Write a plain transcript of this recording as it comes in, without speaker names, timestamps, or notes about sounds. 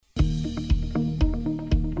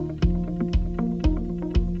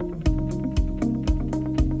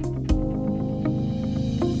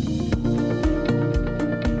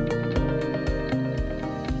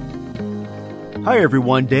Hi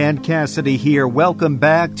everyone, Dan Cassidy here. Welcome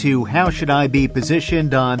back to How Should I Be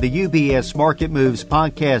Positioned on the UBS Market Moves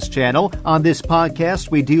podcast channel. On this podcast,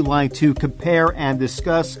 we do like to compare and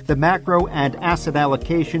discuss the macro and asset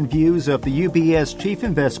allocation views of the UBS Chief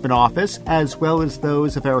Investment Office, as well as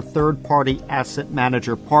those of our third-party asset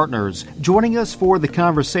manager partners. Joining us for the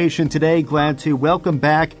conversation today, glad to welcome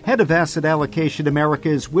back Head of Asset Allocation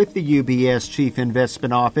Americas with the UBS Chief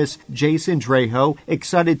Investment Office, Jason Draho.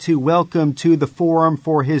 Excited to welcome to the forum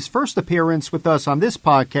for his first appearance with us on this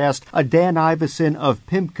podcast, Dan Ivison of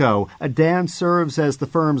PIMCO. Dan serves as the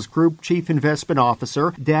firm's Group Chief Investment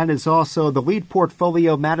Officer. Dan is also the lead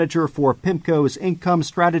portfolio manager for PIMCO's income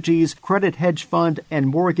strategies, credit hedge fund, and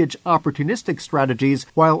mortgage opportunistic strategies,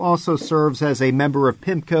 while also serves as a member of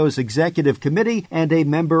PIMCO's executive committee and a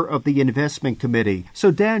member of the investment committee. So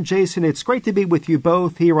Dan, Jason, it's great to be with you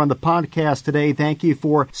both here on the podcast today. Thank you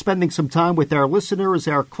for spending some time with our listeners,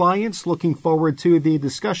 our clients. Looking forward to the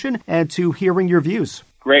discussion and to hearing your views.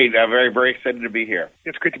 Great. I'm very, very excited to be here.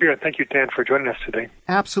 It's great to be here. Thank you, Dan, for joining us today.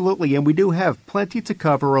 Absolutely. And we do have plenty to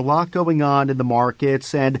cover, a lot going on in the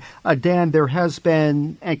markets. And Dan, there has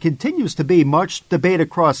been and continues to be much debate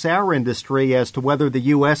across our industry as to whether the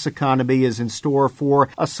U.S. economy is in store for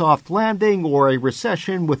a soft landing or a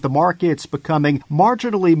recession, with the markets becoming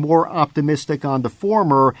marginally more optimistic on the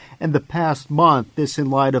former in the past month, this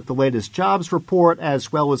in light of the latest jobs report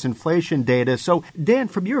as well as inflation data. So, Dan,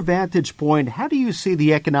 from your vantage point, how do you see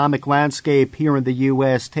the economic landscape here in the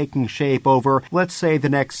U.S. taking shape over, let's say, the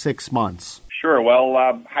next 6 months? Sure. Well,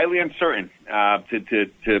 highly uncertain.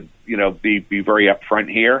 To be very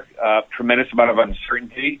upfront here. Tremendous amount of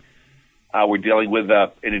uncertainty. We're dealing with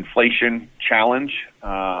an inflation challenge.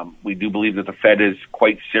 We do believe that the Fed is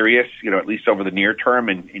quite serious, at least over the near term,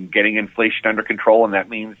 in getting inflation under control, and that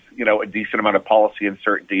means a decent amount of policy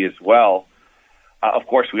uncertainty as well. Of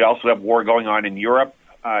course, we also have war going on in Europe.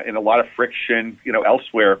 And a lot of friction,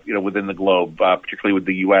 elsewhere, within the globe, particularly with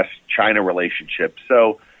the U.S.-China relationship.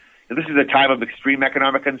 So this is a time of extreme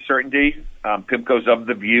economic uncertainty. PIMCO's of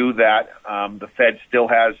the view that the Fed still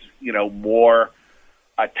has, more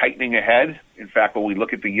tightening ahead. In fact, when we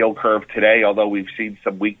look at the yield curve today, although we've seen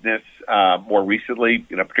some weakness more recently,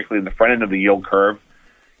 particularly in the front end of the yield curve,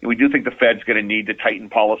 we do think the Fed's going to need to tighten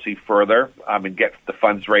policy further and get the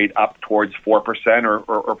funds rate up towards 4%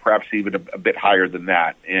 or perhaps even a bit higher than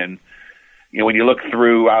that. And, when you look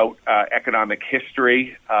throughout economic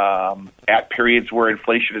history, at periods where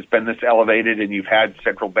inflation has been this elevated and you've had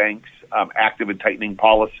central banks active in tightening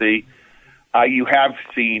policy, you have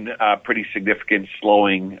seen pretty significant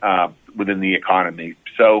slowing within the economy.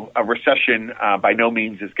 So a recession by no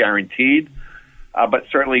means is guaranteed. But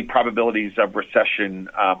certainly probabilities of recession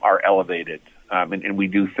are elevated. And we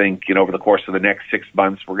do think, over the course of the next 6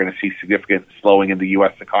 months, we're going to see significant slowing in the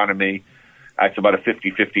U.S. economy. It's about a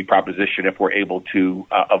 50-50 proposition if we're able to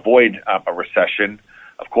avoid a recession.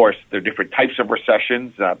 Of course, there are different types of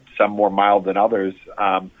recessions, some more mild than others.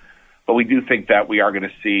 But we do think that we are going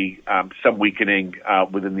to see some weakening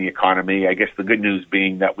within the economy. I guess the good news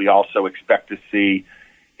being that we also expect to see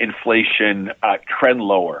inflation trend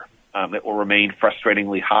lower. It will remain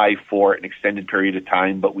frustratingly high for an extended period of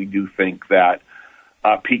time, but we do think that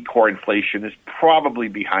peak core inflation is probably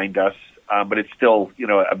behind us, but it's still,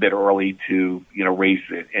 a bit early to, raise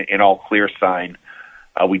it in all clear sign.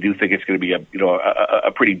 We do think it's going to be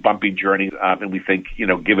a pretty bumpy journey, and we think,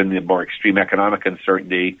 given the more extreme economic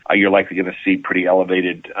uncertainty, you're likely going to see pretty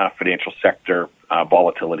elevated financial sector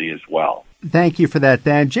volatility as well. Thank you for that,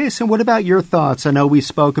 Dan. Jason, what about your thoughts? I know we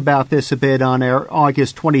spoke about this a bit on our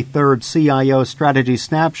August 23rd CIO strategy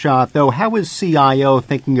snapshot, though. How is CIO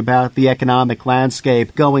thinking about the economic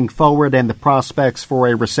landscape going forward and the prospects for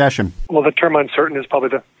a recession? Well, the term uncertain is probably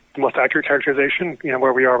the most accurate characterization,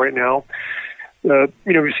 where we are right now.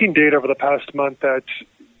 We've seen data over the past month that,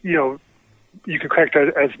 you can correct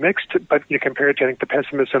it as mixed, but you compare it to, I think, the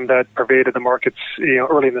pessimism that pervaded the markets,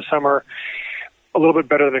 early in the summer. A little bit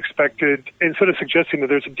better than expected, and sort of suggesting that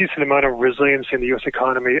there's a decent amount of resilience in the U.S.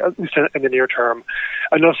 economy, at least in the near term,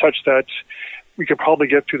 enough such that we could probably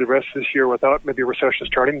get through the rest of this year without maybe a recession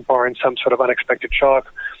starting, barring some sort of unexpected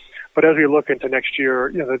shock. But as we look into next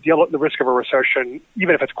year, the risk of a recession,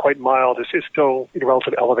 even if it's quite mild, is still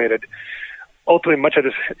relatively elevated. Ultimately, much of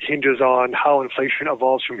this hinges on how inflation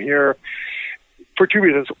evolves from here. For two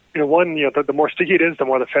reasons. One, the more sticky it is, the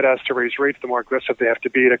more the Fed has to raise rates, the more aggressive they have to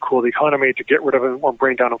be to cool the economy, to get rid of it or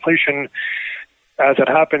bring down inflation. As that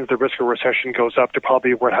happens, the risk of recession goes up to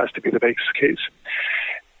probably what has to be the base case.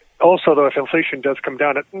 Also, though, if inflation does come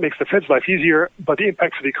down, it makes the Fed's life easier, but the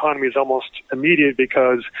impact for the economy is almost immediate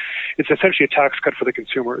because it's essentially a tax cut for the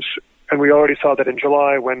consumers. And we already saw that in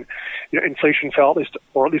July when inflation fell, at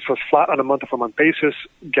least was flat on a month-over-month basis.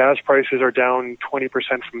 Gas prices are down 20%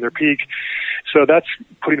 from their peak. So that's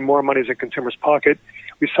putting more money in consumers' pocket.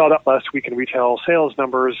 We saw that last week in retail sales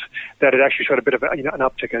numbers that it actually showed a bit of an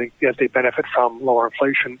uptick. I think as they benefit from lower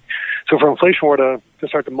inflation. So if inflation were to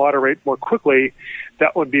start to moderate more quickly,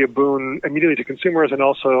 that would be a boon immediately to consumers and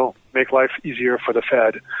also make life easier for the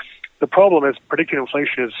Fed. The problem is predicting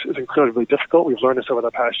inflation is incredibly difficult. We've learned this over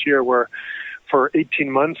the past year where for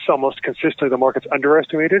 18 months, almost consistently, the market's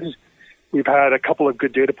underestimated. We've had a couple of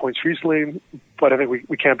good data points recently, but I think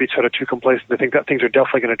we can't be sort of too complacent. I think that things are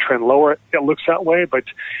definitely going to trend lower. It looks that way, but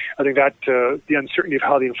I think that the uncertainty of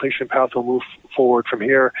how the inflation path will move forward from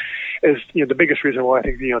here is the biggest reason why I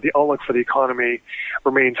think the outlook for the economy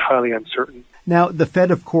remains highly uncertain. Now, the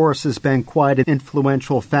Fed, of course, has been quite an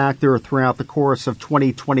influential factor throughout the course of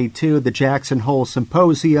 2022. The Jackson Hole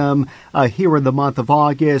Symposium here in the month of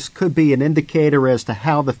August could be an indicator as to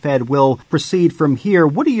how the Fed will proceed from here.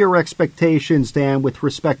 What are your expectations, Dan, with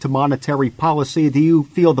respect to monetary policy? Do you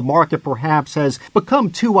feel the market perhaps has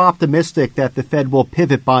become too optimistic that the Fed will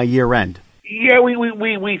pivot by year end? Yeah,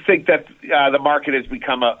 we think that the market has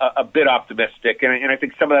become a bit optimistic, and I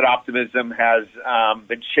think some of that optimism has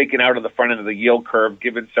been shaken out of the front end of the yield curve,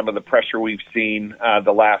 given some of the pressure we've seen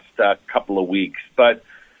the last couple of weeks. But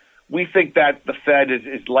we think that the Fed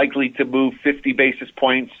is likely to move 50 basis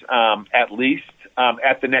points at least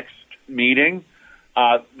at the next meeting.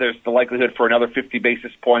 There's the likelihood for another 50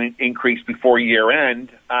 basis point increase before year end,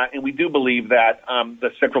 and we do believe that the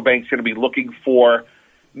central bank's going to be looking for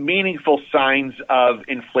meaningful signs of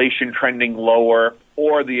inflation trending lower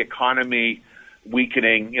or the economy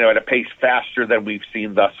weakening, at a pace faster than we've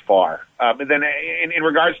seen thus far. And then in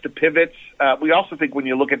regards to pivots, we also think when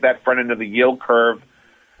you look at that front end of the yield curve,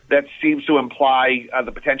 that seems to imply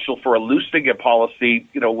the potential for a loosening of policy,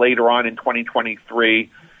 later on in 2023,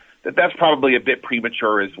 that's probably a bit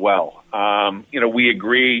premature as well. We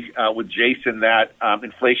agree with Jason that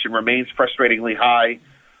inflation remains frustratingly high.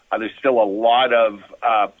 There's still a lot of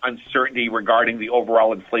uncertainty regarding the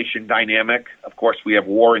overall inflation dynamic. Of course, we have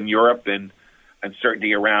war in Europe and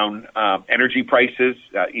uncertainty around energy prices,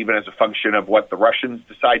 even as a function of what the Russians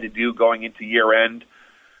decide to do going into year end.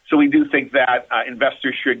 So we do think that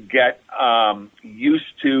investors should get used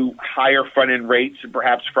to higher front-end rates and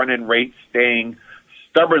perhaps front-end rates staying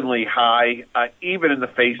stubbornly high, even in the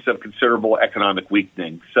face of considerable economic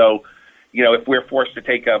weakening. So, if we're forced to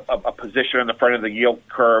take a position on the front of the yield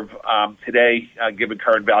curve today, given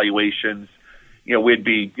current valuations, we'd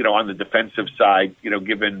be, on the defensive side,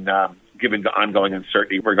 given the ongoing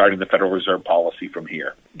uncertainty regarding the Federal Reserve policy from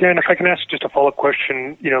here. Dan, if I can ask just a follow-up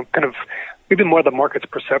question, kind of maybe more the market's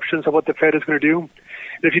perceptions of what the Fed is going to do.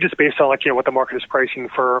 And if you just based on what the market is pricing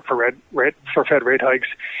for Fed rate hikes,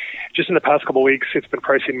 just in the past couple of weeks, it's been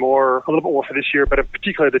pricing a little bit more for this year, but in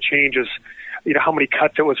particular the change is, how many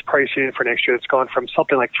cuts it was pricing for next year. It's gone from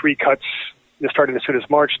something like 3 cuts starting as soon as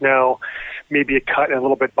March now, maybe a cut and a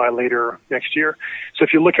little bit by later next year. So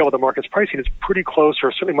if you look at what the market's pricing, it's pretty close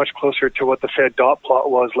or certainly much closer to what the Fed dot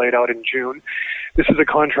plot was laid out in June. This is a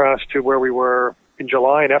contrast to where we were in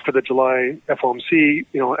July and after the July FOMC,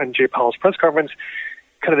 and Jay Powell's press conference.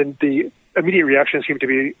 Kind of the immediate reaction seemed to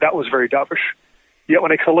be that was very dovish. Yet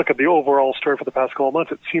when I kind of look at the overall story for the past couple of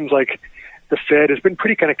months, it seems like the Fed has been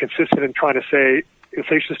pretty kind of consistent in trying to say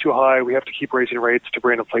inflation is too high, we have to keep raising rates to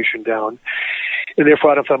bring inflation down. And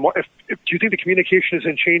therefore, do you think the communication has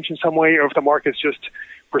been changed in some way, or if the market's just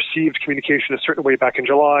perceived communication a certain way back in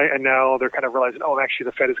July, and now they're kind of realizing, actually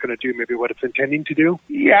the Fed is going to do maybe what it's intending to do?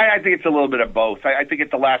 Yeah, I think it's a little bit of both. I think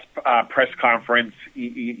at the last press conference,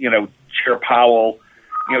 Chair Powell,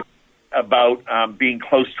 about being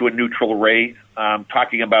close to a neutral rate,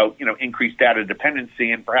 talking about increased data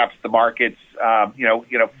dependency, and perhaps the markets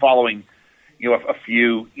following a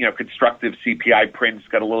few constructive CPI prints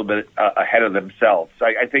got a little bit ahead of themselves.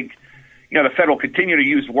 I think the Fed will continue to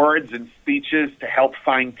use words and speeches to help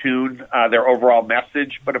fine tune their overall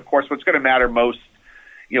message, but of course what's going to matter most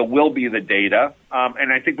will be the data.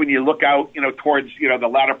 And I think when you look out towards the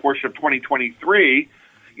latter portion of 2023,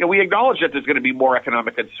 we acknowledge that there's going to be more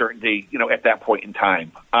economic uncertainty, at that point in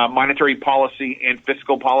time. Monetary policy and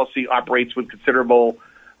fiscal policy operates with considerable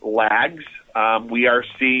lags. We are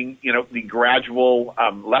seeing, the gradual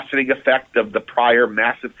lessening effect of the prior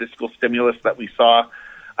massive fiscal stimulus that we saw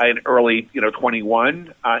in early,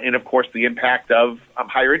 21. And of course, the impact of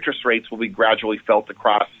higher interest rates will be gradually felt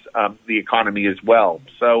across the economy as well.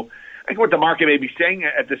 So I think what the market may be saying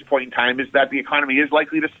at this point in time is that the economy is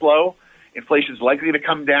likely to slow. Inflation is likely to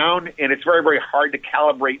come down, and it's very, very hard to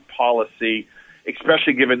calibrate policy,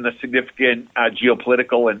 especially given the significant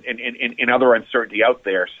geopolitical and other uncertainty out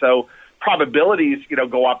there. So probabilities,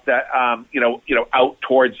 go up that, out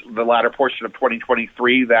towards the latter portion of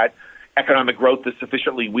 2023 that economic growth is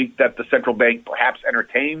sufficiently weak that the central bank perhaps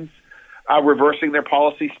entertains reversing their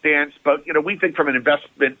policy stance. But, we think from an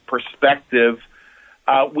investment perspective,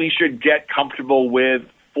 we should get comfortable with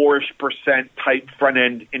 4% type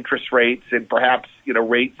front-end interest rates and perhaps,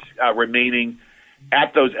 rates remaining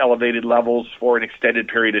at those elevated levels for an extended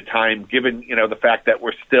period of time, given, the fact that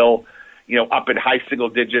we're still, up in high single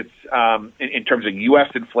digits in terms of U.S.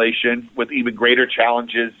 inflation, with even greater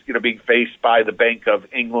challenges, being faced by the Bank of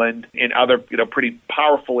England and other, pretty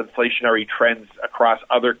powerful inflationary trends across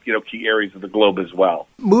other, key areas of the globe as well.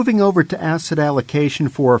 Moving over to asset allocation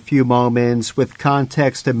for a few moments, with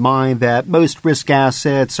context in mind that most risk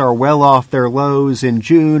assets are well off their lows in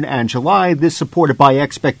June and July, this supported by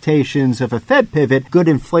expectations of a Fed pivot, good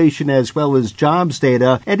inflation as well as jobs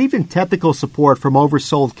data, and even technical support from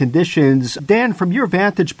oversold conditions. Dan, from your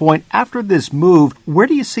vantage point, after this move, where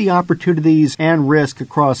do you see opportunities and risk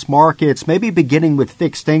across markets, maybe beginning with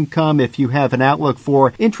fixed income, if you have an outlook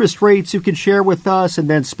for interest rates you can share with us, and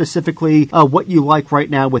then specifically what you like right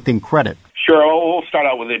now within credit? Sure. We'll start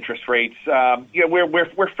out with interest rates.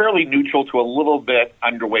 We're fairly neutral to a little bit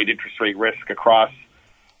underweight interest rate risk across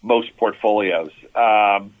most portfolios.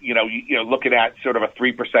 Looking at sort of a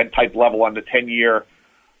 3% type level on the 10-year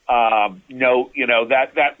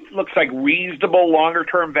that looks like reasonable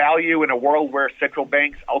longer-term value in a world where central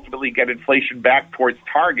banks ultimately get inflation back towards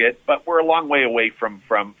target, but we're a long way away from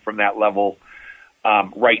that level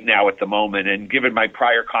right now at the moment. And given my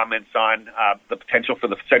prior comments on the potential for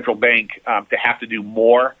the central bank to have to do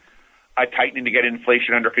more tightening to get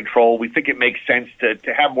inflation under control, we think it makes sense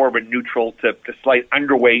to have more of a neutral to slight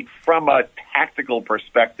underweight from a tactical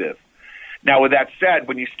perspective. Now, with that said,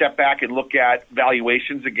 when you step back and look at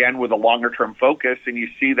valuations again with a longer-term focus, and you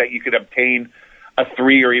see that you could obtain a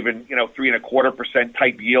 3 or even 3.25%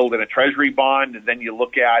 type yield in a treasury bond, and then you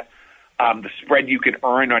look at the spread you could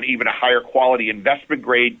earn on even a higher quality investment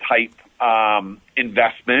grade type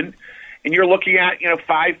investment, and you're looking at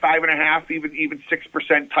 5.5, even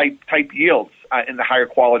 6% type yields in the higher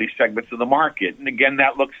quality segments of the market, and again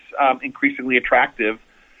that looks increasingly attractive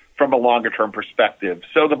from a longer-term perspective.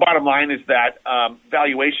 So the bottom line is that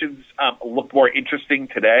valuations look more interesting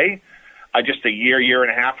today. Just a year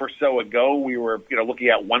and a half or so ago, we were looking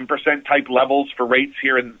at 1% type levels for rates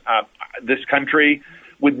here in this country,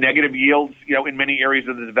 with negative yields in many areas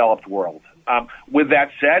of the developed world. With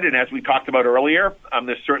that said, and as we talked about earlier,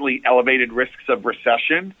 there's certainly elevated risks of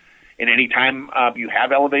recession. And anytime you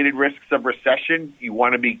have elevated risks of recession, you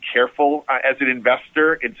want to be careful as an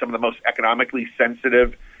investor in some of the most economically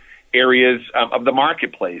sensitive areas of the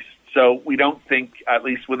marketplace. So we don't think, at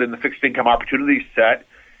least within the fixed income opportunity set,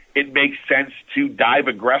 it makes sense to dive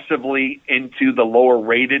aggressively into the lower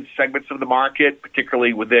rated segments of the market,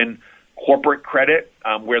 particularly within corporate credit,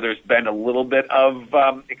 where there's been a little bit of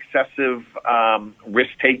excessive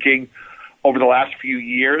risk taking over the last few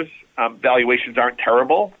years. Valuations aren't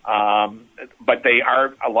terrible, but they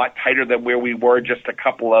are a lot tighter than where we were just a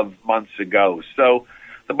couple of months ago. So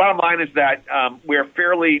the bottom line is that we're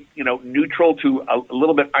fairly, neutral to a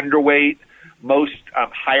little bit underweight most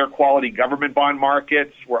higher quality government bond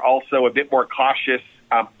markets. We're also a bit more cautious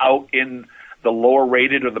out in the lower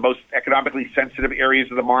rated or the most economically sensitive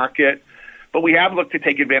areas of the market. But we have looked to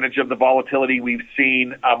take advantage of the volatility we've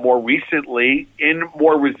seen more recently in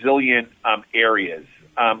more resilient areas.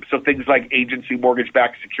 So things like agency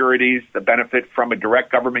mortgage-backed securities that benefit from a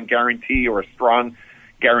direct government guarantee or a strong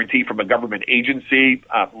guarantee from a government agency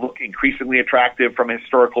look increasingly attractive from a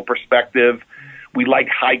historical perspective. We like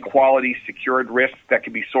high-quality secured risks that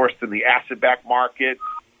can be sourced in the asset-backed market,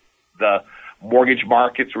 the mortgage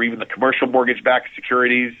markets, or even the commercial mortgage-backed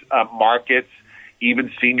securities markets.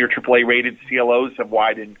 Even senior AAA-rated CLOs have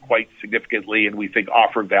widened quite significantly and we think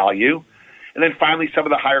offer value. And then finally, some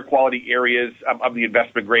of the higher quality areas of the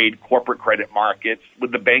investment-grade corporate credit markets,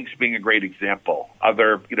 with the banks being a great example.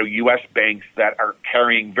 Other, U.S. banks that are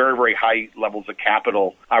carrying very, very high levels of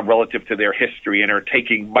capital relative to their history and are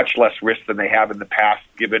taking much less risk than they have in the past,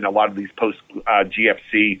 given a lot of these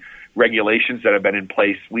post-GFC regulations that have been in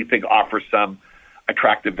place, we think offer some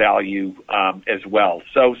attractive value as well.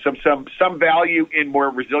 So some value in more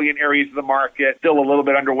resilient areas of the market, still a little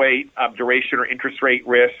bit underweight duration or interest rate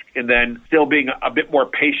risk, and then still being a bit more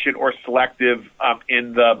patient or selective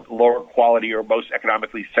in the lower quality or most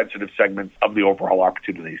economically sensitive segments of the overall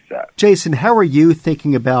opportunity set. Jason, how are you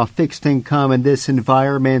thinking about fixed income in this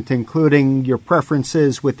environment, including your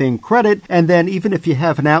preferences within credit? And then even if you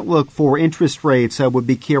have an outlook for interest rates, I would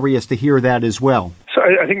be curious to hear that as well. So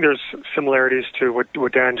I think there's similarities to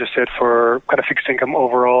what Dan just said for kind of fixed income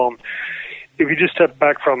overall. If you just step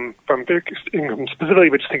back from fixed income specifically,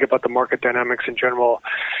 but just think about the market dynamics in general,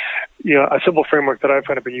 a simple framework that I've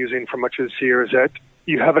kind of been using for much of this year is that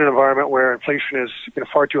you have an environment where inflation is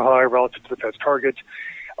far too high relative to the Fed's target,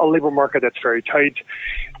 a labor market that's very tight.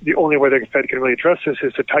 The only way the Fed can really address this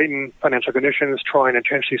is to tighten financial conditions, try and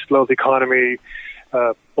intentionally slow the economy,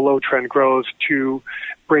 below trend growth to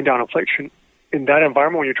bring down inflation. In that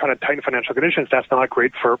environment, when you're trying to tighten financial conditions, that's not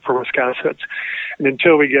great for risk assets. And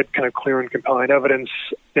until we get kind of clear and compelling evidence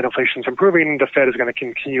that inflation's improving, the Fed is going to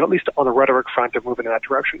continue, at least on the rhetoric front, of moving in that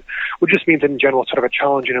direction, which just means in general sort of a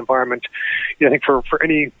challenging environment. I think for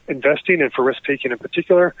any investing and for risk taking in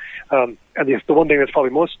particular. And the one thing that's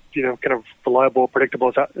probably most kind of reliable, predictable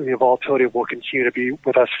is that the volatility will continue to be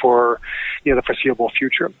with us for the foreseeable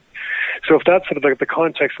future. So if that's sort of the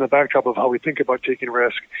context and the backdrop of how we think about taking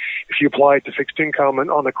risk, if you apply it to fixed income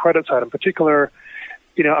and on the credit side in particular,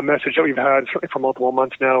 a message that we've had certainly for multiple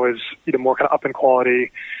months now is more kind of up in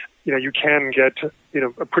quality. You can get,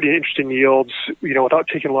 a pretty interesting yields, without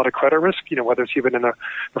taking a lot of credit risk, whether it's even in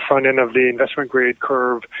the front end of the investment grade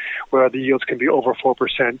curve where the yields can be over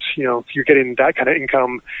 4%. You're getting that kind of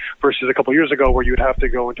income versus a couple of years ago where you'd have to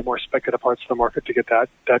go into more speculative parts of the market to get that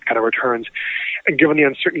kind of returns. And given the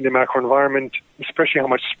uncertainty in the macro environment, especially how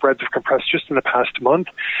much spreads have compressed just in the past month,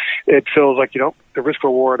 it feels like, the risk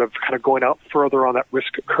reward of kind of going out further on that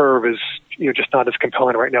risk curve is, just not as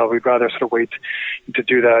compelling right now. We'd rather sort of wait to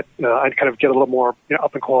do that and kind of get a little more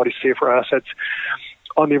up in quality, safer assets.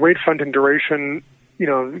 On the rate front and duration,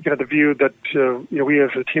 the view that, we as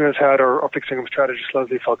a team has had, our fixed income strategist,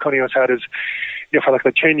 Leslie Falcone, has had is, for like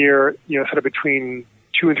the 10-year, sort of between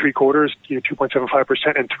 2 3/4,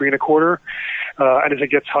 2.75% and 3 1/4. And as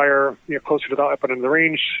it gets higher, closer to the upper end of the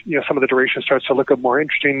range, some of the duration starts to look a bit more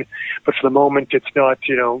interesting. But for the moment, it's not,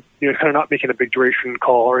 kind of not making a big duration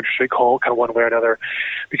call or interest rate call kind of one way or another,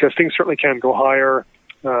 because things certainly can go higher.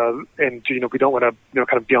 And, we don't want to,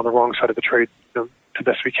 kind of be on the wrong side of the trade, the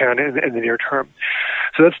best we can in the near term.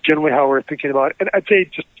 So that's generally how we're thinking about it. And I'd say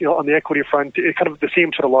just, on the equity front, it kind of the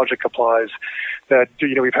same sort of logic applies that,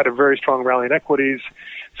 we've had a very strong rally in equities,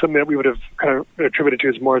 something that we would have kind of attributed to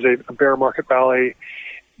as more as a bear market rally.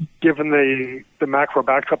 Given the macro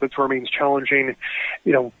backdrop that remains challenging,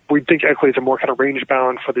 we think equities are more kind of range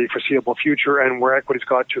bound for the foreseeable future, and where equities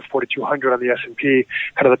got to 4,200 on the S&P,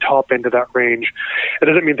 kind of the top end of that range. It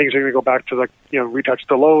doesn't mean things are going to go back to retouch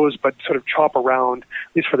the lows, but sort of chop around,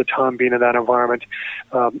 at least for the time being in that environment,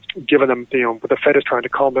 given them, what the Fed is trying to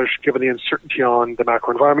accomplish, given the uncertainty on the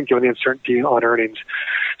macro environment, given the uncertainty on earnings.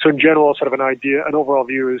 So in general, sort of an overall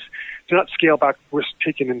view is to not scale back risk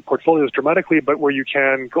taking in portfolios dramatically, but where you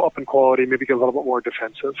can go up in quality, maybe get a little bit more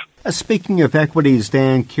defensive. Speaking of equities,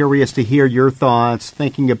 Dan, curious to hear your thoughts,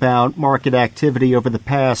 thinking about market activity over the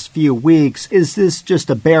past few weeks. Is this just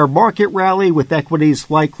a bear market rally with equities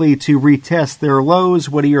likely to retest their lows?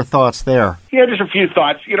 What are your thoughts there? Yeah, just a few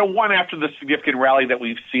thoughts. One, after the significant rally that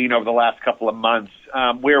we've seen over the last couple of months,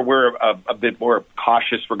 where we're a bit more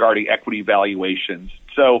cautious regarding equity valuations.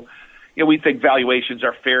 So, we think valuations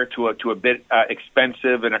are fair to a bit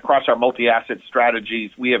expensive, and across our multi-asset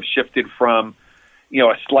strategies, we have shifted from,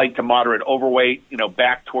 a slight to moderate overweight,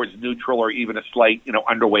 back towards neutral or even a slight,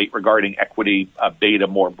 underweight regarding equity beta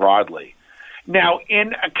more broadly. Now,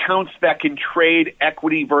 in accounts that can trade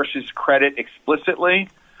equity versus credit explicitly,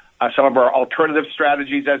 some of our alternative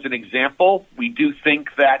strategies, as an example, we do think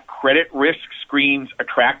that credit risk screens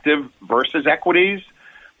attractive versus equities.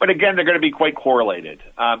 But again, they're going to be quite correlated.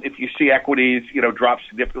 If you see equities, drop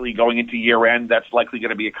significantly going into year end, that's likely going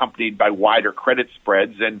to be accompanied by wider credit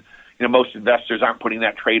spreads. And, most investors aren't putting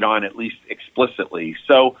that trade on, at least explicitly.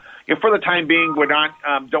 So, for the time being, we're not,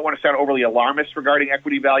 don't want to sound overly alarmist regarding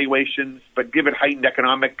equity valuations, but given heightened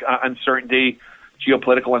economic uncertainty,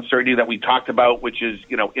 geopolitical uncertainty that we talked about, which is,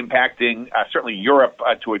 impacting certainly Europe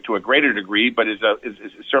to a greater degree, but is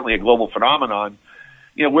certainly a global phenomenon.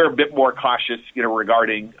 We're a bit more cautious,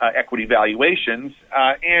 regarding equity valuations.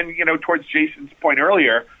 And, towards Jason's point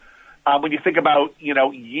earlier, When you think about,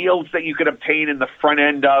 yields that you could obtain in the front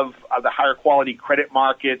end of the higher quality credit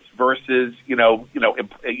markets versus,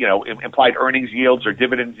 implied earnings yields or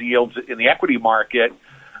dividends yields in the equity market,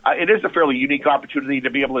 it is a fairly unique opportunity to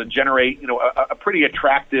be able to generate, a pretty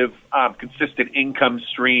attractive, consistent income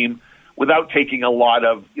stream without taking a lot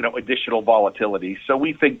of, additional volatility. So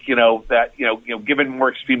we think, that, given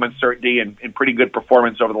more extreme uncertainty and pretty good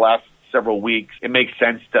performance over the last several weeks, it makes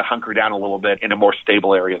sense to hunker down a little bit in a more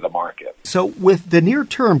stable area of the market. So with the near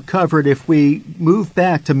term covered, if we move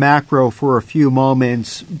back to macro for a few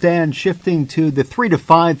moments, Dan, shifting to the 3 to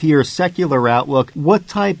 5 year secular outlook, what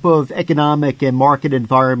type of economic and market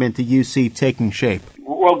environment do you see taking shape?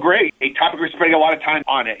 Well, great. A topic we're spending a lot of time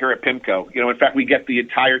on it here at PIMCO. In fact, we get the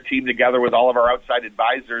entire team together with all of our outside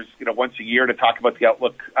advisors, once a year to talk about the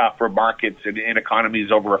outlook for markets and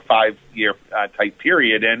economies over a 5-year type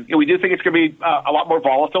period. And we do think it's going to be a lot more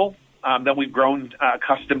volatile than we've grown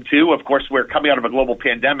accustomed to. Of course, we're coming out of a global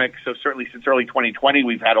pandemic, so certainly since early 2020,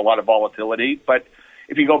 we've had a lot of volatility. But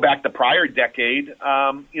if you go back the prior decade,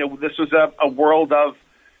 this was a world of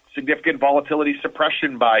significant volatility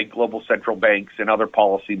suppression by global central banks and other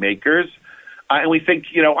policymakers. And we think,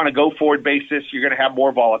 on a go-forward basis, you're going to have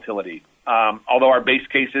more volatility. Although our base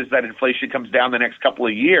case is that inflation comes down the next couple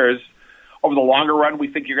of years, over the longer run,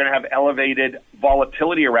 we think you're going to have elevated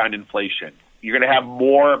volatility around inflation. You're going to have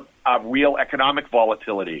more real economic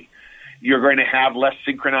volatility. You're going to have less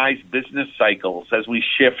synchronized business cycles as we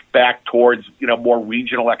shift back towards, more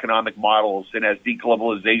regional economic models and as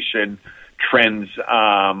deglobalization trends,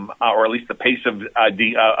 or at least the pace of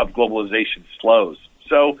globalization slows.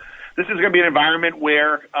 So this is going to be an environment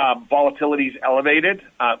where volatility is elevated,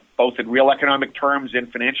 both in real economic terms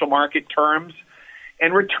and financial market terms.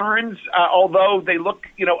 And returns, although they look,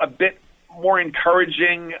 a bit more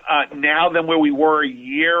encouraging now than where we were a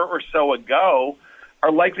year or so ago,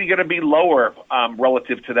 are likely going to be lower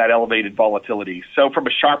relative to that elevated volatility. So from a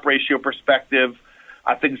Sharpe ratio perspective,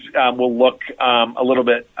 things will look a little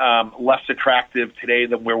bit less attractive today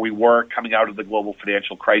than where we were coming out of the global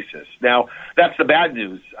financial crisis. Now, that's the bad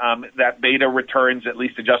news. That beta returns, at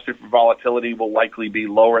least adjusted for volatility, will likely be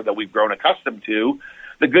lower than we've grown accustomed to.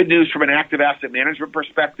 The good news from an active asset management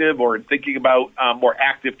perspective, or in thinking about more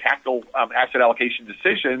active tactical asset allocation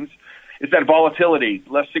decisions, is that volatility,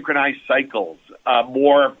 less synchronized cycles,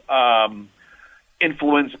 more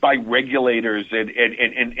influenced by regulators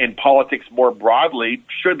and politics more broadly,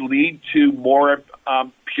 should lead to more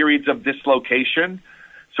periods of dislocation.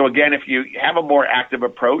 So again, if you have a more active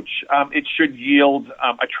approach, it should yield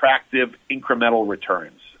attractive incremental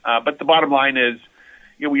returns. But the bottom line is,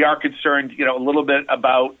 we are concerned, a little bit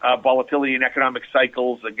about volatility in economic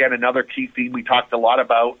cycles. Again, another key theme we talked a lot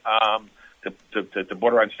about, to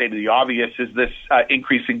border on state of the obvious, is this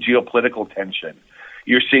increasing geopolitical tension.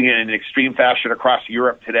 You're seeing it in extreme fashion across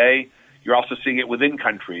Europe today. You're also seeing it within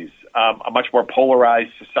countries. A much more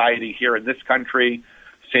polarized society here in this country.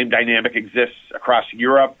 Same dynamic exists across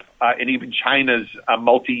Europe, and even China's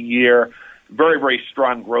multi-year, very, very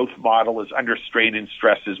strong growth model is under strain and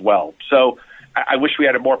stress as well. So I wish we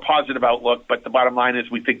had a more positive outlook, but the bottom line is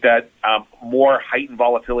we think that more heightened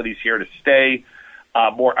volatility is here to stay.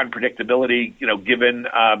 More unpredictability, given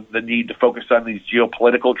the need to focus on these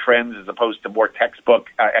geopolitical trends as opposed to more textbook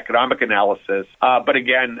economic analysis. But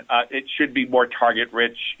again, it should be more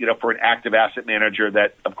target-rich, for an active asset manager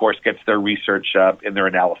that, of course, gets their research and their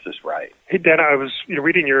analysis right. Hey, Dan, I was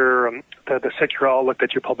reading your the secular outlook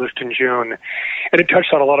that you published in June, and it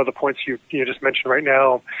touched on a lot of the points you just mentioned right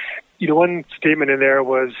now. One statement in there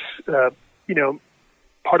was,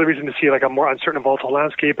 part of the reason to see like a more uncertain and volatile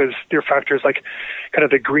landscape is there are factors like kind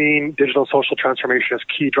of the green, digital, social transformation as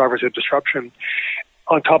key drivers of disruption,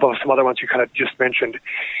 on top of some other ones you kind of just mentioned.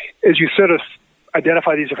 As you sort of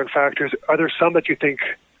identify these different factors, are there some that you think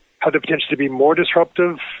have the potential to be more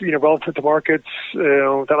disruptive, relative to markets,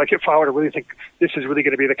 that like if I were to really think this is really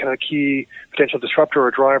going to be the kind of key potential disruptor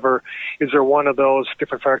or driver, is there one of those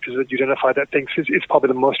different factors that you identify that thinks is probably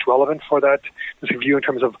the most relevant for that view in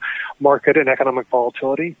terms of market and economic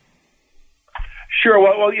volatility? Sure.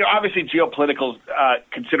 Well, obviously geopolitical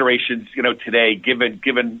considerations, today,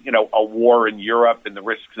 given a war in Europe and the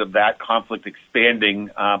risks of that conflict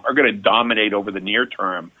expanding, are going to dominate over the near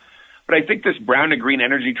term. But I think this brown to green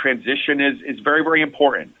energy transition is very, very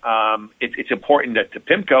important. It's important to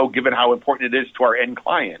PIMCO, given how important it is to our end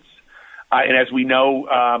clients. And as we know,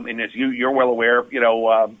 and as you're well aware,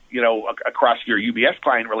 across your UBS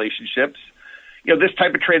client relationships, this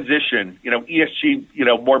type of transition, ESG,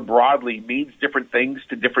 more broadly means different things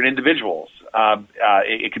to different individuals.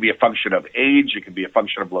 It can be a function of age. It can be a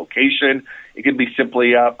function of location. It can be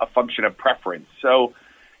simply a function of preference. So,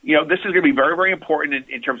 This is going to be very, very important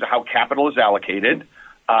in terms of how capital is allocated.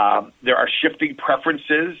 There are shifting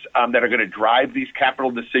preferences that are going to drive these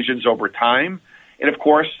capital decisions over time. And, of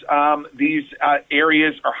course, these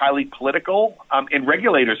areas are highly political, and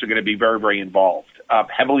regulators are going to be very, very involved,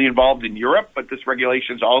 heavily involved in Europe, but this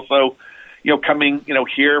regulation is also, coming,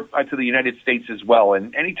 here to the United States as well.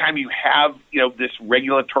 And anytime you have, this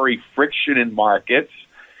regulatory friction in markets,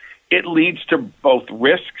 it leads to both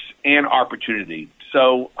risks and opportunity.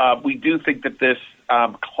 So we do think that this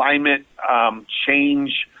climate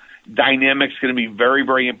change dynamic is going to be very,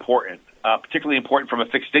 very important. Particularly important from a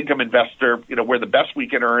fixed income investor, where the best we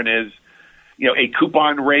can earn is, a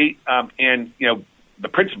coupon rate, and the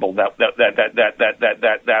principal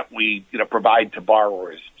that we provide to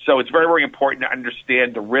borrowers. So it's very, very important to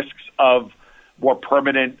understand the risks of more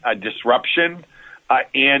permanent disruption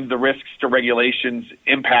and the risks to regulations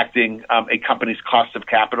impacting a company's cost of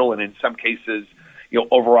capital and in some cases,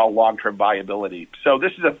 overall long-term viability. So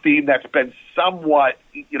this is a theme that's been somewhat,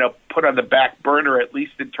 put on the back burner, at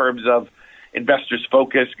least in terms of investors'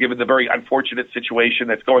 focus, given the very unfortunate situation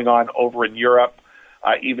that's going on over in Europe,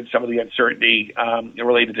 even some of the uncertainty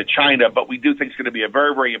related to China. But we do think it's going to be a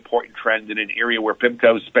very, very important trend in an area where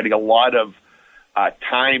PIMCO is spending a lot of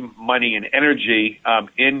time, money, and energy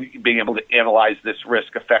in being able to analyze this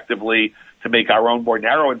risk effectively to make our own more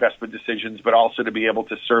narrow investment decisions, but also to be able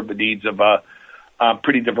to serve the needs of a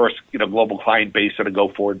pretty diverse, global client base on a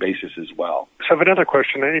go-forward basis as well. So I have another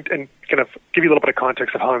question, and kind of give you a little bit of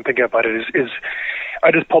context of how I'm thinking about it. Is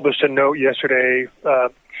I just published a note yesterday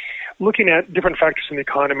looking at different factors in the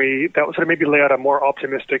economy that would sort of maybe lay out a more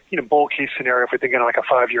optimistic, bull case scenario if we're thinking like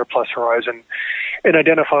a 5-year plus horizon, and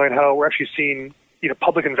identifying how we're actually seeing,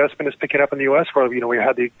 public investment is picking up in the U.S. where, we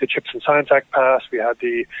had the CHIPS and Science Act passed, we had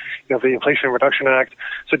the Inflation Reduction Act,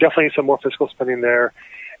 so definitely some more fiscal spending there.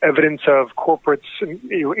 Evidence of corporates,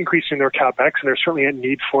 increasing their capex, and there's certainly a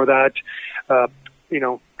need for that.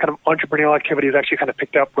 Kind of entrepreneurial activity has actually kind of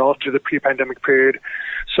picked up relative to the pre-pandemic period.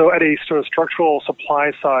 So at a sort of structural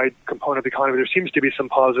supply side component of the economy, there seems to be some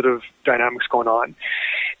positive dynamics going on.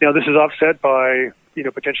 Now, this is offset by,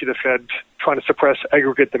 potentially the Fed trying to suppress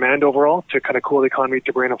aggregate demand overall to kind of cool the economy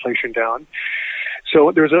to bring inflation down.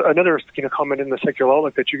 So there's another, comment in the secular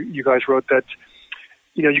outlook that you guys wrote that,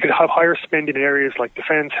 you could have higher spending in areas like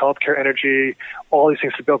defense, healthcare, energy, all these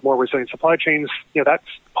things to build more resilient supply chains. That's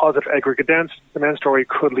positive aggregate demand story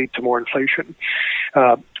could lead to more inflation.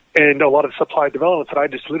 And a lot of supply developments that I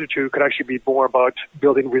just alluded to could actually be more about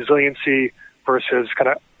building resiliency versus kind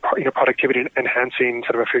of, productivity enhancing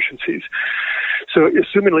sort of efficiencies. So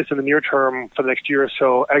assuming at least in the near term for the next year or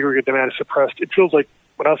so, aggregate demand is suppressed, it feels like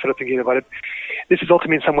when I was sort of thinking about it, this is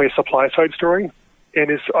ultimately in some way a supply side story. And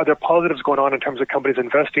are there positives going on in terms of companies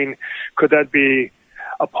investing? Could that be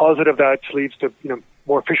a positive that leads to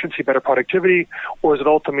more efficiency, better productivity, or is it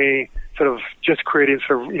ultimately sort of just creating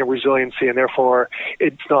sort of resiliency, and therefore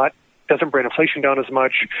doesn't bring inflation down as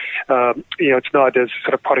much? It's not as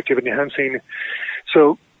sort of productivity enhancing.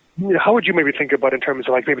 So how would you maybe think about in terms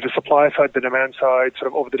of like maybe the supply side, the demand side, sort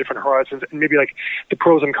of over the different horizons, and maybe like the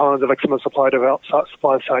pros and cons of like some of the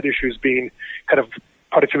supply side issues being kind of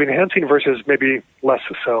productivity enhancing versus maybe less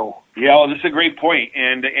so? Yeah, well, this is a great point.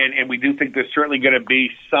 And we do think there's certainly going to be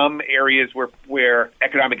some areas where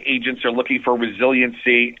economic agents are looking for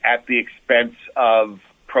resiliency at the expense of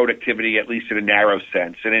productivity, at least in a narrow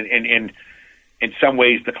sense. And in some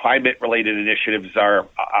ways, the climate-related initiatives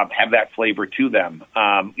have that flavor to them.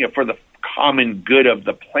 For the common good of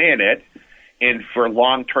the planet and for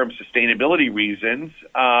long-term sustainability reasons,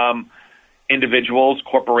 individuals,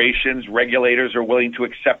 corporations, regulators are willing to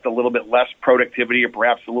accept a little bit less productivity or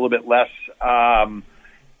perhaps a little bit less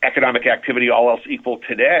economic activity, all else equal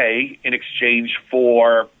today, in exchange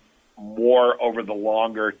for more over the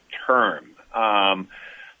longer term.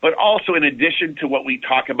 But also, in addition to what we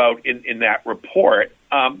talk about in that report,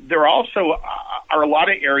 there also are a lot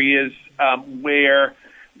of areas where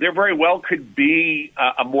there very well could be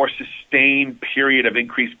a more sustained period of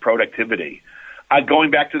increased productivity.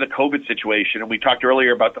 Going back to the COVID situation, and we talked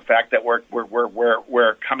earlier about the fact that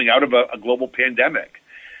we're coming out of a global pandemic.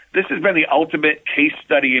 This has been the ultimate case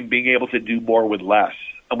study in being able to do more with less.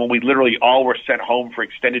 And when we literally all were sent home for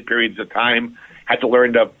extended periods of time, had to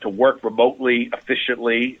learn to work remotely,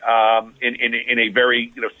 efficiently, in a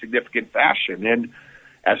very significant fashion. And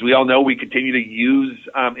as we all know, we continue to use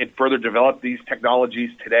and further develop these technologies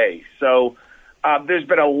today. So there's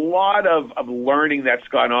been a lot of learning that's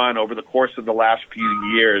gone on over the course of the last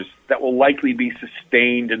few years that will likely be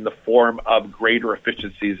sustained in the form of greater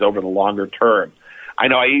efficiencies over the longer term. I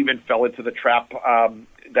know I even fell into the trap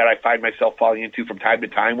that I find myself falling into from time to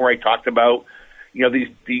time, where I talked about, these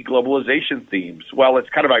deglobalization themes. Well, it's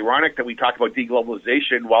kind of ironic that we talk about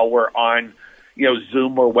deglobalization while we're on,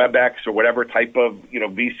 Zoom or WebEx or whatever type of,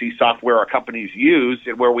 VC software our companies use,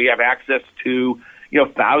 and where we have access to,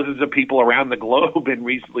 thousands of people around the globe in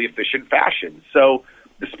reasonably efficient fashion. So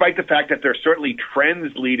despite the fact that there are certainly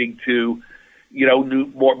trends leading to,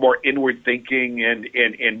 more inward thinking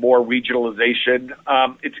and more regionalization,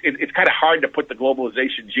 it's kind of hard to put the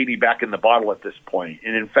globalization genie back in the bottle at this point.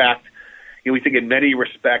 And in fact, we think in many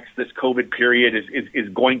respects this COVID period is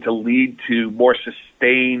going to lead to more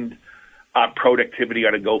sustained productivity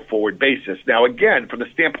on a go-forward basis. Now, again, from the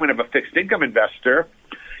standpoint of a fixed income investor,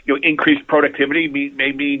 increased productivity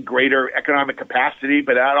may mean greater economic capacity,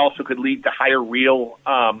 but that also could lead to higher real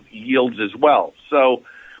yields as well. So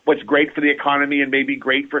what's great for the economy and may be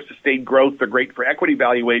great for sustained growth or great for equity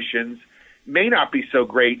valuations may not be so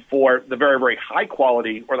great for the very, very high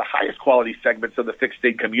quality or the highest quality segments of the fixed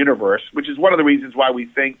income universe, which is one of the reasons why we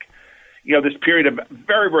think, this period of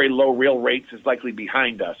very, very low real rates is likely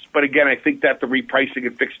behind us. But again, I think that the repricing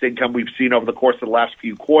of fixed income we've seen over the course of the last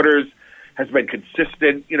few quarters has been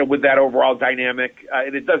consistent, with that overall dynamic.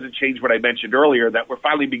 And it doesn't change what I mentioned earlier, that we're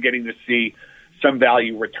finally beginning to see some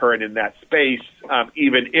value return in that space,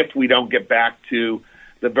 even if we don't get back to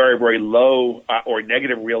the very, very low or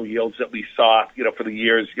negative real yields that we saw, for the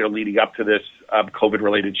years, leading up to this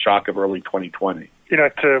COVID-related shock of early 2020.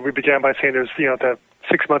 We began by saying there's, the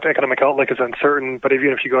 6-month economic outlook is uncertain, but even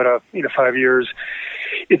if you go to, 5 years,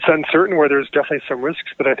 it's uncertain where there's definitely some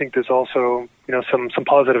risks, but I think there's also, some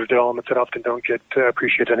positive developments that often don't get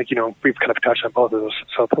appreciated. I think, we've kind of touched on both of those.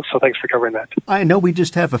 So thanks for covering that. I know we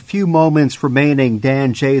just have a few moments remaining.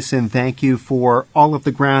 Dan, Jason, thank you for all of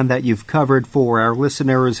the ground that you've covered for our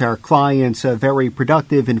listeners, our clients. A very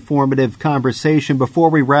productive, informative conversation. Before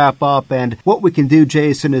we wrap up, and what we can do,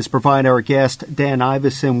 Jason, is provide our guest, Dan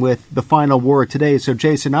Ivascyn, with the final word today. So,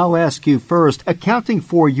 Jason, I'll ask you first. Accounting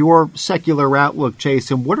for your secular outlook,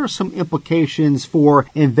 Jason, what are some implications for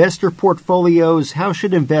investor portfolios? How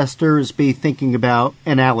should investors be thinking about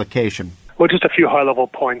an allocation? Well, just a few high-level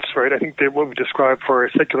points, right? I think that what we described for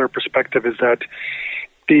a secular perspective is that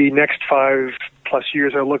the next 5+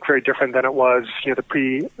 years will look very different than it was,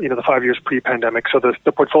 the 5 years pre-pandemic. So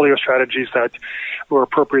the portfolio strategies that were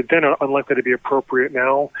appropriate then are unlikely to be appropriate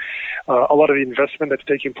now. A lot of the investment that's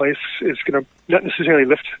taking place is going to not necessarily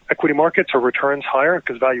lift equity markets or returns higher,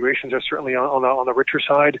 because valuations are certainly on the richer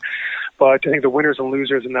side. But I think the winners and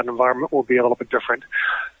losers in that environment will be a little bit different.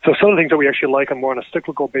 So some of the things that we actually like on more on a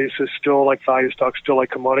cyclical basis, still like value stocks, still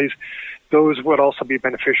like commodities, those would also be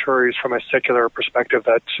beneficiaries from a secular perspective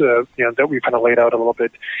that that we've kind of laid out a little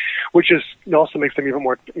bit, which is also makes them even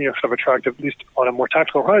more sort of attractive, at least on a more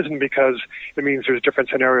tactical horizon, because it means there's different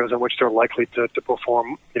scenarios in which they're likely to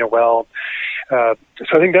perform well. So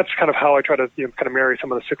I think that's kind of how I try to kind of marry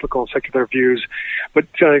some of the cyclical and secular views. But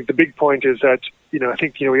the big point is that I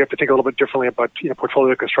think we have to think a little bit differently about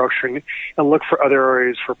portfolio construction and look for other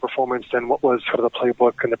areas for performance than what was sort of the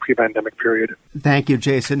playbook in the pre-pandemic period. Thank you,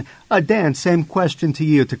 Jason. Dan, same question to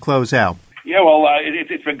you to close out. Yeah, well,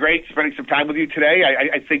 it's been great spending some time with you today.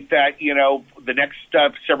 I think that the next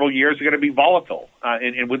several years are going to be volatile,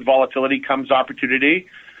 and with volatility comes opportunity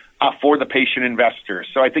for the patient investor.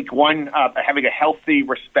 So I think having a healthy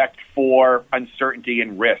respect for uncertainty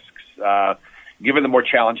and risks, given the more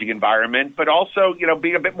challenging environment, but also,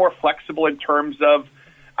 being a bit more flexible in terms of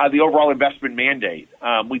the overall investment mandate.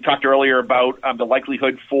 We talked earlier about the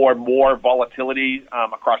likelihood for more volatility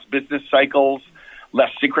across business cycles, less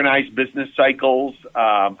synchronized business cycles,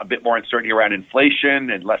 a bit more uncertainty around inflation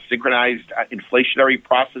and less synchronized inflationary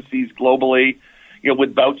processes globally,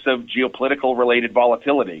 with bouts of geopolitical related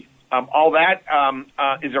volatility. All that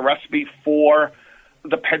is a recipe for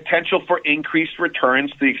the potential for increased returns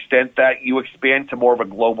to the extent that you expand to more of a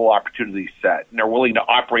global opportunity set and are willing to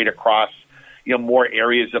operate across, more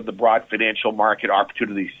areas of the broad financial market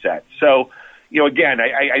opportunity set. So, again,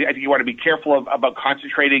 I think you want to be careful about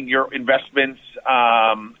concentrating your investments,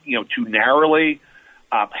 too narrowly.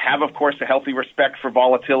 Have, of course, a healthy respect for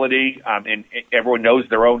volatility, and everyone knows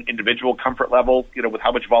their own individual comfort level, with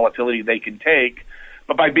how much volatility they can take.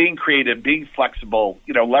 But by being creative, being flexible,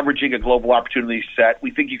 leveraging a global opportunity set,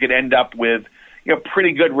 we think you could end up with,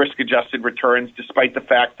 pretty good risk-adjusted returns, despite the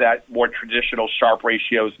fact that more traditional Sharpe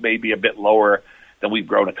ratios may be a bit lower than we've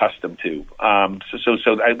grown accustomed to.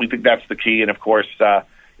 So we think that's the key. And of course,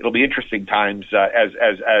 it'll be interesting times as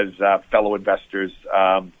fellow investors,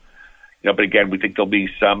 But again, we think there'll be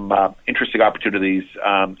some interesting opportunities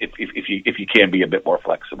if you can be a bit more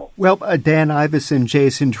flexible. Well, Dan Ivascyn,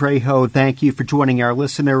 Jason Trejo, thank you for joining our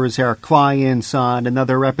listeners, our clients on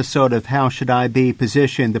another episode of How Should I Be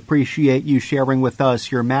Positioned. Appreciate you sharing with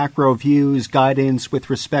us your macro views, guidance with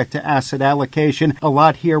respect to asset allocation. A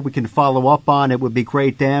lot here we can follow up on. It would be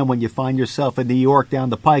great, Dan, when you find yourself in New York down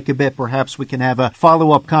the pike a bit. Perhaps we can have a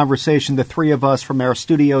follow-up conversation, the three of us from our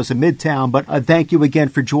studios in Midtown. But thank you again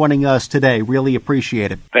for joining us today. Really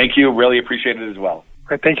appreciate it. Thank you. Really appreciate it as well. All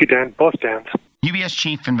right, thank you, Dan. Both Dans. UBS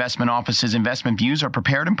Chief Investment Office's investment views are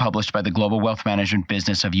prepared and published by the Global Wealth Management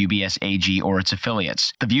business of UBS AG or its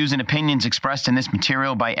affiliates. The views and opinions expressed in this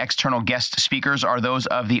material by external guest speakers are those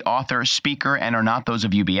of the author, speaker, and are not those of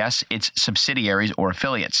UBS, its subsidiaries, or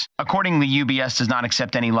affiliates. Accordingly, UBS does not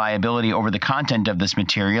accept any liability over the content of this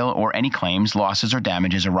material or any claims, losses, or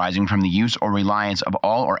damages arising from the use or reliance of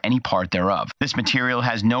all or any part thereof. This material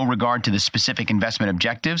has no regard to the specific investment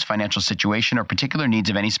objectives, financial situation, or particular needs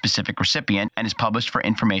of any specific recipient and is published for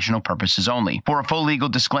informational purposes only. For a full legal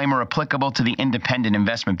disclaimer applicable to the independent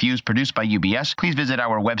investment views produced by UBS, please visit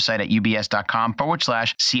our website at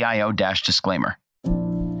ubs.com/CIO-disclaimer.